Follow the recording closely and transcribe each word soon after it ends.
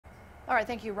All right,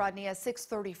 thank you, Rodney. At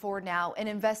 6:34 now, an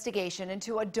investigation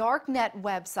into a Darknet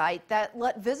website that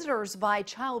let visitors buy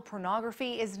child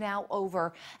pornography is now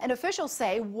over. And officials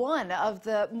say one of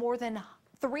the more than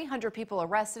 300 people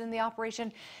arrested in the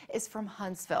operation is from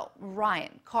Huntsville.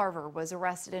 Ryan Carver was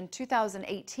arrested in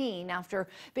 2018 after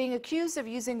being accused of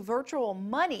using virtual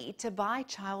money to buy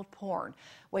child porn.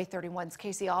 WAAY 31's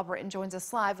Casey Albritton joins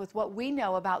us live with what we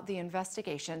know about the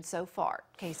investigation so far.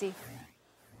 Casey.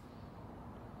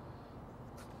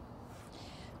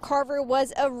 Carver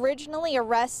was originally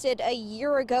arrested a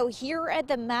year ago here at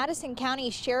the Madison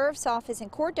County Sheriff's Office, and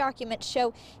court documents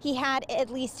show he had at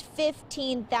least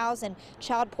 15,000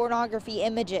 child pornography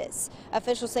images.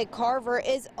 Officials say Carver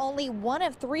is only one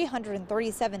of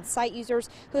 337 site users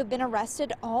who have been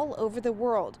arrested all over the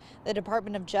world. The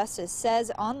Department of Justice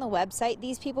says on the website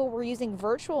these people were using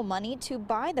virtual money to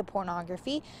buy the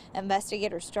pornography.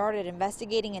 Investigators started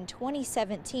investigating in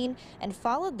 2017 and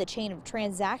followed the chain of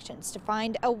transactions to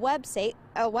find a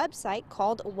website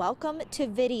called Welcome to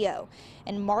Video.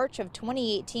 In March of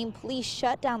 2018, police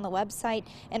shut down the website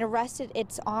and arrested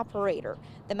its operator.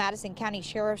 The Madison County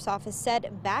Sheriff's Office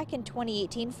said back in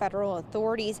 2018, federal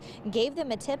authorities gave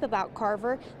them a tip about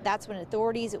Carver. That's when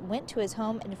authorities went to his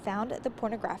home and found the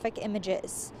pornographic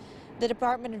images. The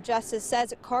Department of Justice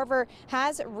says Carver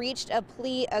has reached a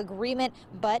plea agreement,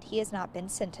 but he has not been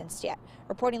sentenced yet.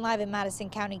 Reporting live in Madison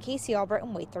County, Casey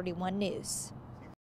Albritton, WAAY 31 News.